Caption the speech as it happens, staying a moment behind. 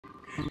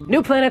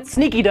New planets,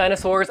 sneaky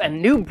dinosaurs,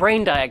 and new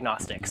brain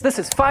diagnostics. This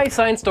is 5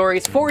 science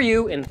stories for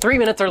you in 3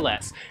 minutes or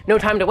less. No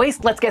time to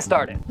waste, let's get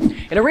started.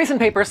 In a recent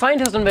paper,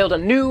 scientists unveiled a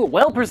new,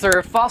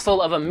 well-preserved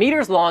fossil of a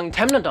meters-long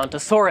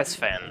Temnodontosaurus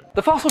fin.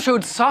 The fossil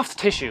showed soft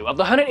tissue of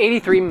the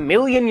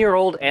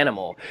 183-million-year-old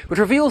animal, which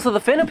reveals that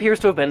the fin appears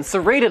to have been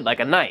serrated like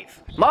a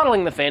knife.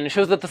 Modeling the fin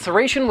shows that the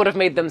serration would have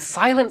made them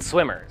silent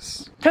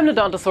swimmers.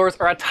 Temnodontosaurs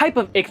are a type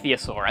of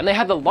ichthyosaur, and they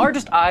have the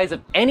largest eyes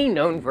of any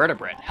known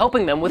vertebrate,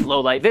 helping them with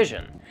low-light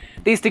vision.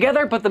 These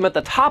together put them at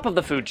the top of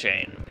the food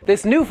chain.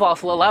 This new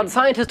fossil allowed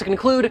scientists to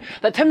conclude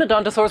that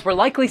Temnodontosaurs were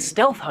likely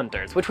stealth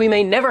hunters, which we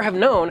may never have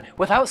known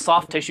without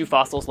soft tissue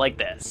fossils like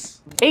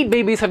this. 8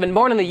 babies have been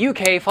born in the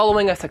UK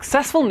following a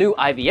successful new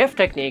IVF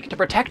technique to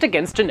protect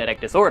against genetic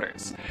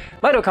disorders.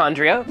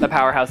 Mitochondria, the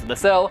powerhouse of the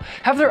cell,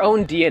 have their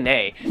own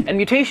DNA, and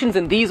mutations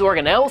in these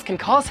organelles can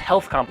cause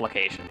health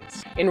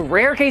complications. In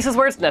rare cases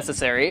where it's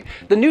necessary,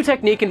 the new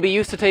technique can be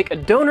used to take a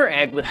donor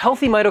egg with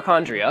healthy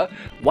mitochondria,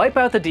 wipe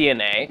out the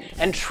DNA,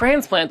 and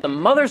transplant the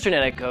mother's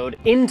genetic code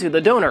into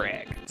the donor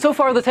egg. So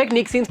far, the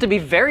technique seems to be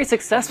very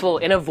successful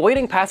in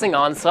avoiding passing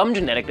on some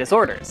genetic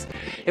disorders.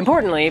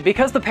 Importantly,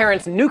 because the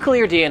parent's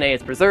nuclear DNA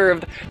is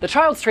preserved, the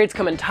child's traits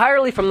come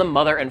entirely from the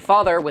mother and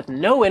father with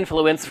no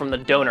influence from the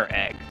donor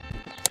egg.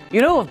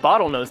 You know of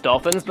bottlenose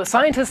dolphins, but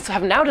scientists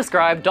have now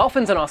described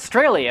dolphins in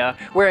Australia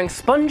wearing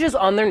sponges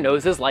on their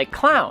noses like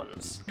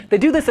clowns. They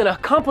do this in a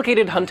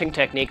complicated hunting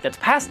technique that's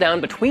passed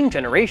down between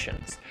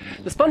generations.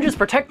 The sponges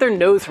protect their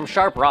nose from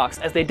sharp rocks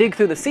as they dig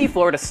through the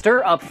seafloor to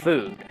stir up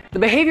food. The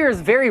behavior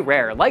is very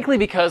rare, likely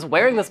because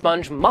wearing the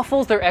sponge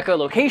muffles their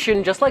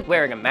echolocation just like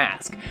wearing a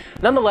mask.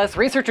 Nonetheless,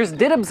 researchers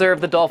did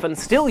observe the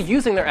dolphins still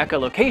using their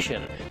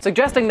echolocation,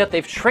 suggesting that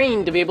they've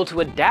trained to be able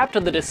to adapt to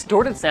the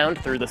distorted sound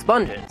through the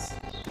sponges.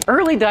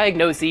 Early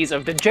diagnoses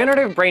of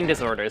degenerative brain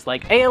disorders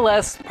like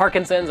ALS,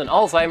 Parkinson's, and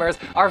Alzheimer's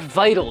are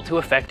vital to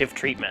effective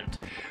treatment.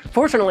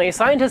 Fortunately,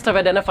 scientists have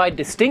identified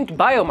distinct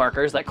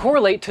biomarkers that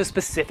correlate to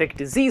specific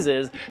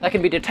diseases that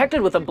can be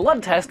detected with a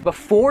blood test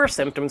before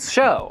symptoms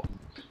show.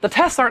 The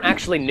tests aren't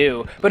actually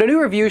new, but a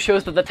new review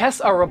shows that the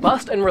tests are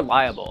robust and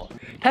reliable.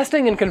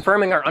 Testing and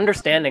confirming our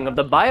understanding of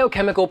the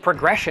biochemical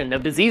progression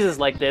of diseases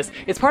like this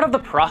is part of the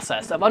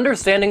process of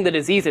understanding the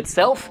disease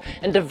itself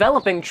and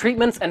developing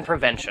treatments and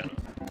prevention.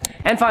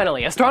 And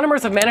finally,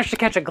 astronomers have managed to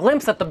catch a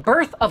glimpse at the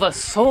birth of a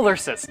solar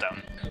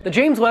system. The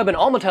James Webb and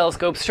ALMA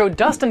telescopes show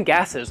dust and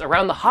gases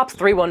around the HOPS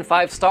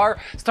 315 star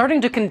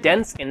starting to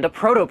condense into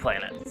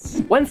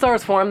protoplanets. When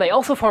stars form, they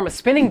also form a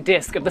spinning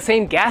disk of the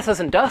same gases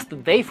and dust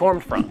that they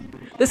formed from.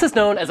 This is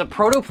known as a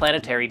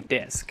protoplanetary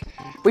disk.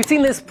 We've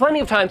seen this plenty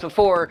of times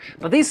before,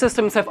 but these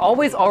systems have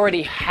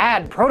already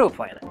had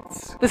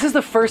protoplanets. This is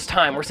the first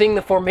time we're seeing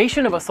the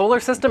formation of a solar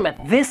system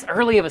at this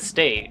early of a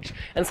stage,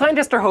 and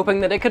scientists are hoping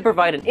that it could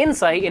provide an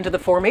insight into the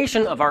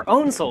formation of our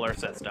own solar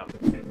system.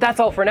 That's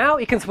all for now.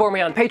 You can support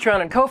me on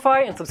Patreon and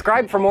Ko-Fi, and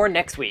subscribe for more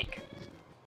next week.